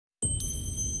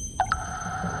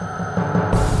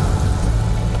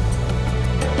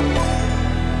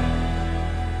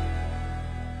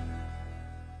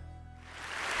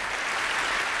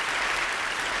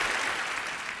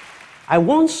I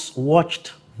once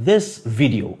watched this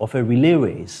video of a relay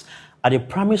race at a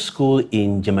primary school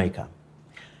in Jamaica.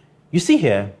 You see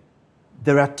here,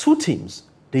 there are two teams,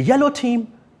 the yellow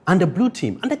team and the blue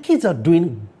team, and the kids are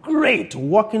doing great,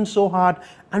 working so hard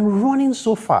and running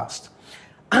so fast.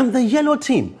 And the yellow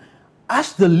team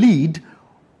has the lead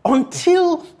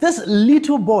until this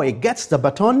little boy gets the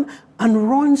baton and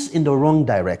runs in the wrong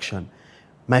direction.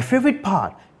 My favorite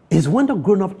part is when the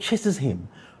grown-up chases him,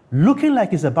 looking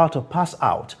like he's about to pass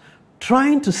out,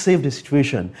 trying to save the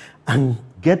situation and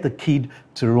get the kid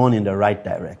to run in the right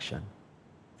direction.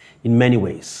 In many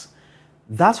ways,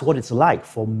 that's what it's like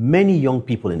for many young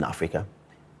people in Africa.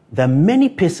 There are many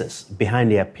paces behind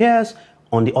their peers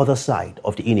on the other side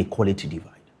of the inequality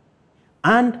divide.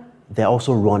 And they're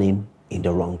also running in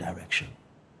the wrong direction.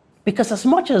 Because as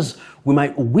much as we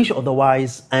might wish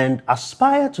otherwise and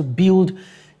aspire to build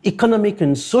economic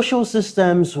and social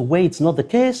systems where it's not the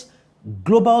case,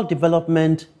 global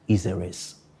development is a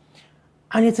race.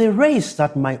 And it's a race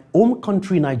that my home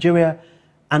country, Nigeria,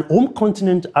 and home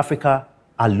continent, Africa,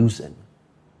 are losing.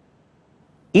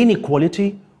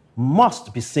 Inequality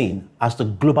must be seen as the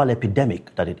global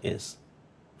epidemic that it is.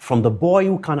 From the boy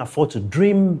who can't afford to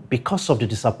dream because of the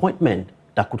disappointment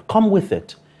that could come with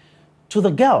it, to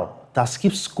the girl that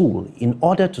skips school in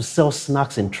order to sell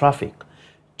snacks in traffic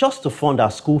just to fund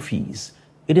our school fees,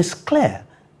 it is clear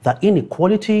that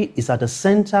inequality is at the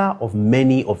center of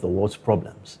many of the world's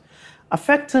problems,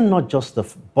 affecting not just the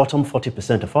bottom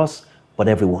 40% of us, but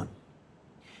everyone.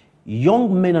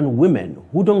 Young men and women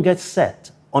who don't get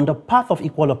set on the path of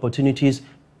equal opportunities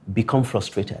become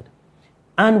frustrated.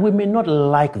 And we may not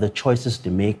like the choices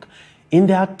they make in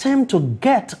their attempt to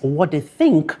get what they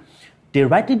think they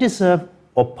rightly deserve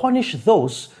or punish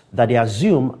those that they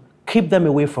assume keep them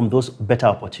away from those better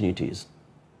opportunities.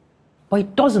 But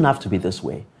it doesn't have to be this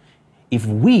way. If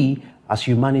we, as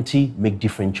humanity, make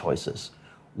different choices,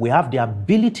 we have the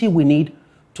ability we need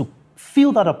to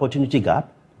fill that opportunity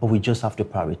gap, but we just have to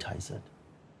prioritize it.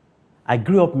 I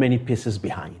grew up many paces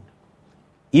behind.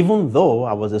 Even though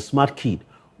I was a smart kid,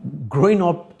 growing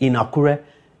up in Akure,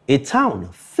 a town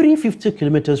 350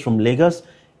 kilometers from Lagos,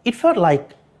 it felt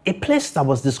like a place that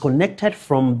was disconnected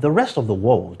from the rest of the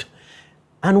world,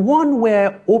 and one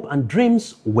where hope and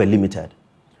dreams were limited.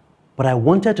 But I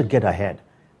wanted to get ahead,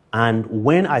 and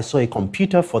when I saw a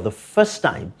computer for the first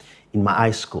time in my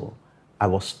high school, I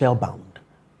was spellbound,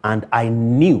 and I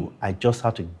knew I just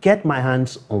had to get my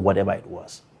hands on whatever it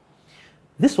was.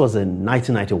 This was in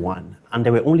 1991, and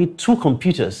there were only 2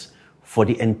 computers for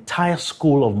the entire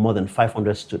school of more than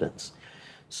 500 students.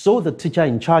 So the teacher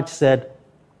in charge said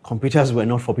computers were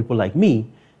not for people like me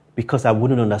because I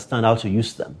wouldn't understand how to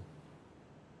use them.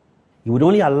 He would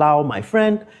only allow my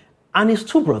friend and his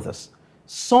 2 brothers,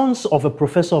 sons of a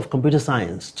professor of computer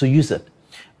science, to use it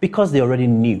because they already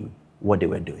knew what they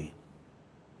were doing.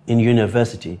 In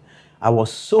university, I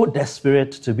was so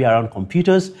desperate to be around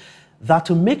computers that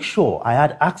to make sure I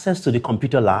had access to the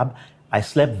computer lab, I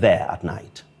slept there at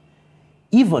night,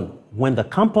 even when the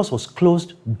campus was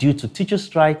closed due to teacher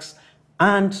strikes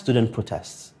and student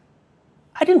protests.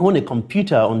 I didn't own a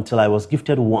computer until I was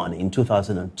gifted one in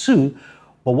 2002,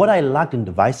 but what I lacked in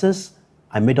devices,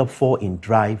 I made up for in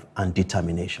drive and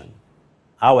determination.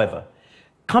 However,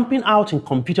 camping out in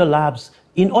computer labs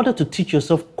in order to teach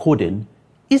yourself coding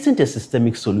isn't a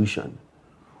systemic solution,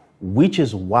 which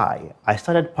is why I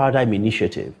started Paradigm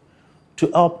Initiative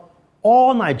to help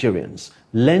all Nigerians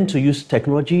learn to use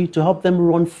technology to help them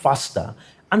run faster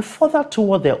and further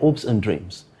toward their hopes and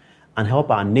dreams, and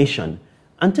help our nation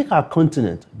and take our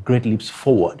continent great leaps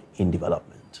forward in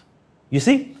development. You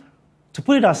see, to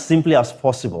put it as simply as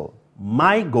possible,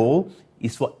 my goal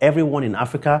is for everyone in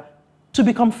Africa to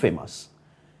become famous.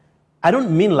 I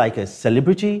don't mean like a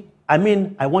celebrity. I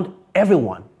mean, I want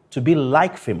everyone to be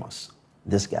like Famous,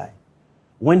 this guy.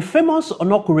 When Famous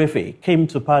Onokurefe came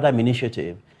to Paradigm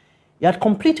Initiative, he had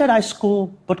completed high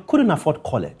school but couldn't afford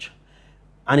college,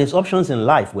 and his options in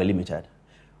life were limited.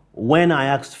 When I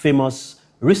asked Famous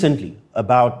recently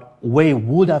about where he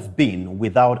would have been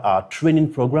without our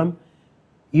training program,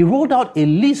 he rolled out a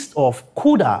list of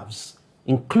could-haves,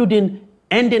 including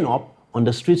ending up on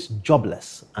the streets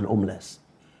jobless and homeless,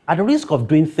 at the risk of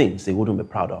doing things they wouldn't be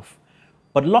proud of.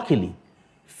 But luckily,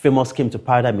 Famous came to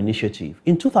Paradigm Initiative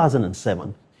in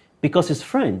 2007 because his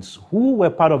friends, who were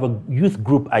part of a youth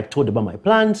group I told about my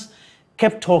plans,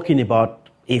 kept talking about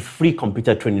a free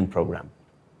computer training program.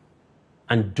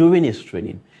 And during his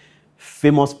training,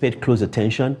 Famous paid close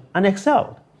attention and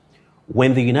excelled.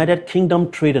 When the United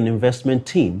Kingdom Trade and Investment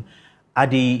team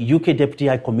at the UK Deputy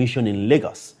High Commission in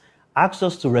Lagos asked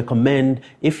us to recommend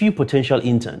a few potential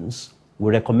interns,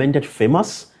 we recommended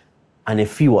Famous and a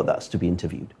few others to be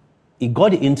interviewed. He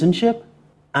got the internship,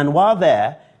 and while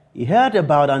there, he heard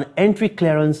about an entry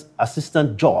clearance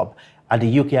assistant job at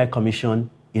the UKI Commission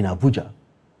in Abuja.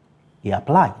 He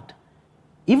applied.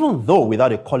 Even though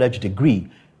without a college degree,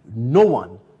 no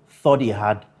one thought he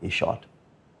had a shot.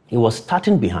 He was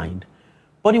starting behind,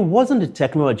 but it wasn't the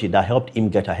technology that helped him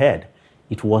get ahead.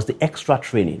 It was the extra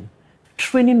training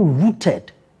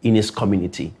rooted in his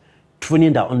community,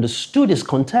 training that understood his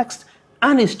context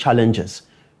and his challenges,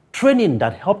 training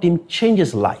that helped him change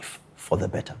his life for the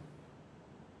better.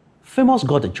 Famous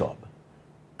got a job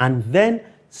and then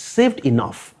saved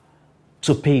enough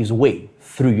to pay his way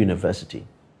through university.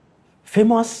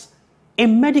 Famous, a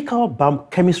medical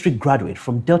biochemistry graduate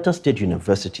from Delta State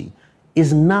University,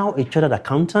 is now a chartered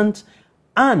accountant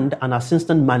and an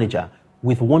assistant manager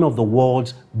with one of the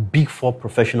world's big 4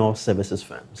 professional services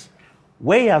firms,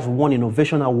 where he has won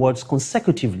innovation awards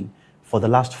consecutively for the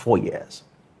last 4 years.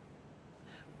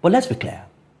 But let's be clear,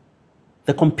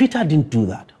 the computer didn't do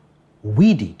that.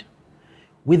 We did.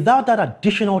 Without that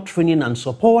additional training and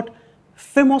support,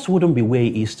 Famous wouldn't be where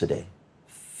he is today.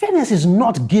 Fairness is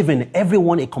not giving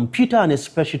everyone a computer and a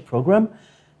spreadsheet program.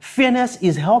 Fairness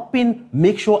is helping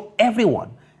make sure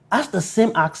everyone has the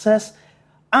same access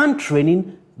and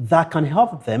training that can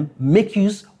help them make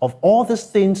use of all these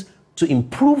things to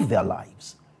improve their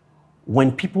lives.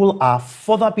 When people are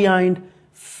further behind,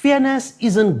 fairness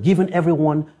isn't giving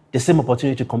everyone the same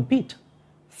opportunity to compete.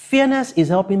 Fairness is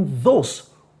helping those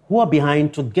who are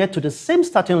behind to get to the same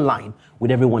starting line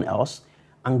with everyone else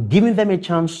and giving them a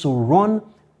chance to run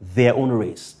their own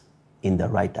race in the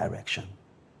right direction.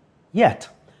 Yet,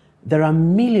 there are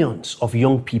millions of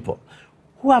young people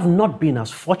who have not been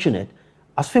as fortunate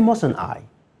as Famous and I,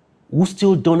 who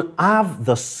still don't have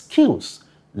the skills,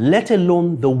 let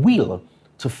alone the will,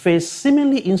 to face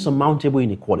seemingly insurmountable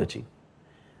inequality.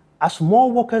 As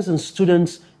more workers and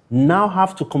students now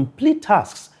have to complete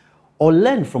tasks or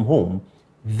learn from home,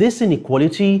 this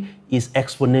inequality is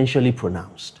exponentially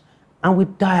pronounced and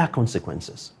with dire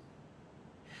consequences.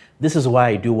 This is why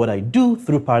I do what I do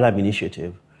through Paradigm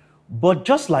Initiative. But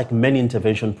just like many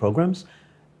intervention programs,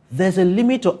 there's a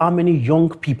limit to how many young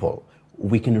people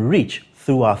we can reach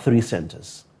through our 3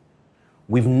 centers.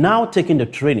 We've now taken the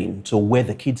training to where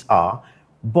the kids are,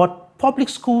 but public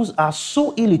schools are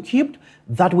so ill-equipped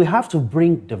that we have to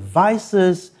bring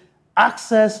devices,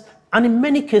 access, and in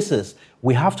many cases,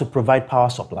 we have to provide power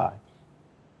supply.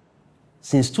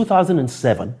 Since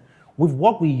 2007, we've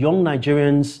worked with young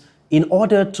Nigerians in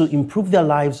order to improve their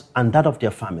lives and that of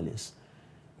their families.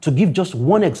 To give just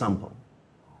one example,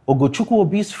 Ogochukwu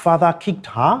Obi's father kicked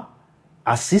her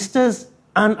sisters,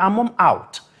 and her mom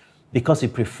out because he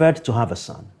preferred to have a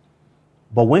son.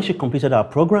 But when she completed her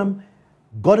program,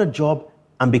 got a job,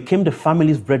 and became the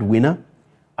family's breadwinner,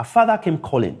 her father came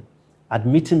calling,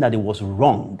 admitting that he was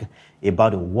wrong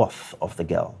about the worth of the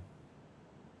girl.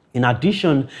 In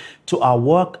addition to our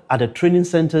work at the training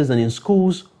centers and in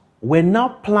schools, we're now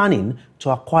planning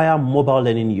to acquire mobile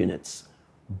learning units,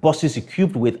 buses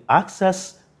equipped with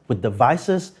access, with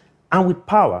devices, and with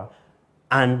power,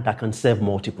 and that can serve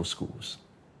multiple schools.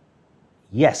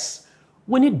 Yes,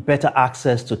 we need better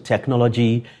access to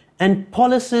technology and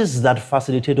policies that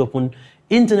facilitate open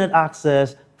internet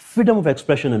access, freedom of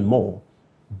expression, and more.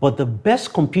 But the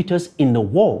best computers in the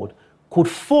world could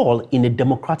fall in a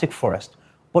democratic forest,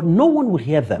 but no one would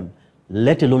hear them,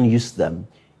 let alone use them,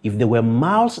 if they were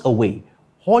miles away,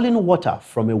 hauling water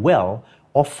from a well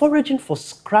or foraging for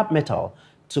scrap metal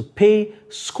to pay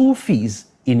school fees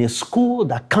in a school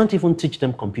that can't even teach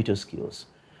them computer skills.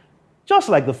 Just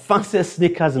like the fanciest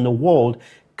sneakers in the world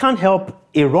can't help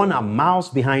a runner miles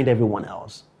behind everyone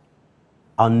else.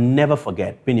 I'll never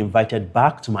forget being invited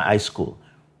back to my high school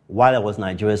while I was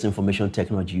Nigeria's Information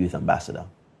Technology Youth Ambassador.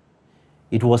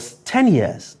 It was 10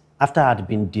 years after I had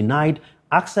been denied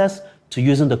access to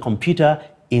using the computer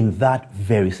in that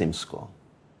very same school.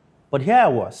 But here I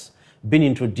was, being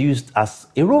introduced as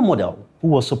a role model who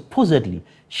was supposedly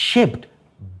shaped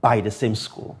by the same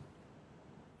school.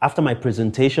 After my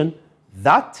presentation,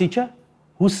 that teacher,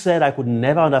 who said I could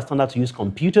never understand how to use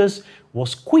computers,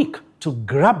 was quick to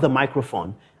grab the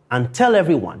microphone and tell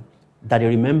everyone that he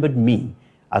remembered me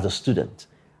as a student,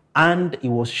 and he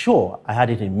was sure I had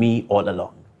it in me all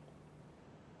along.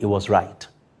 He was right.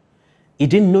 He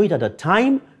didn't know it at the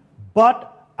time,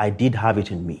 but I did have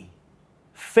it in me.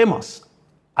 Famous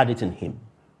had it in him.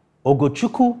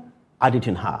 Ogochukwu had it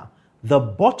in her. The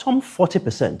bottom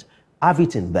 40% have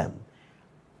it in them.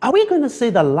 Are we going to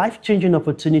say that life-changing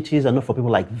opportunities are not for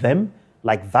people like them,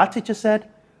 like that teacher said?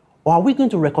 Or are we going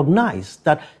to recognize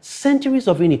that centuries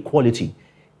of inequality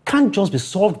can't just be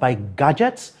solved by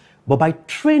gadgets, but by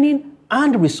training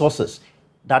and resources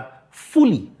that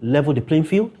fully level the playing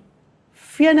field.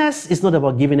 Fairness is not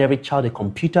about giving every child a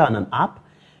computer and an app.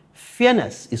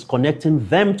 Fairness is connecting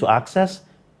them to access,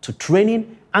 to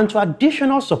training, and to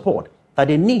additional support that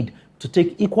they need to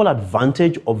take equal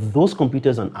advantage of those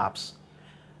computers and apps.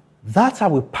 That's how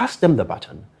we pass them the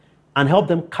baton and help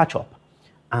them catch up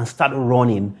and start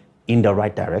running in the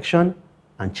right direction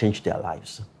and change their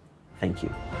lives. Thank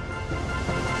you.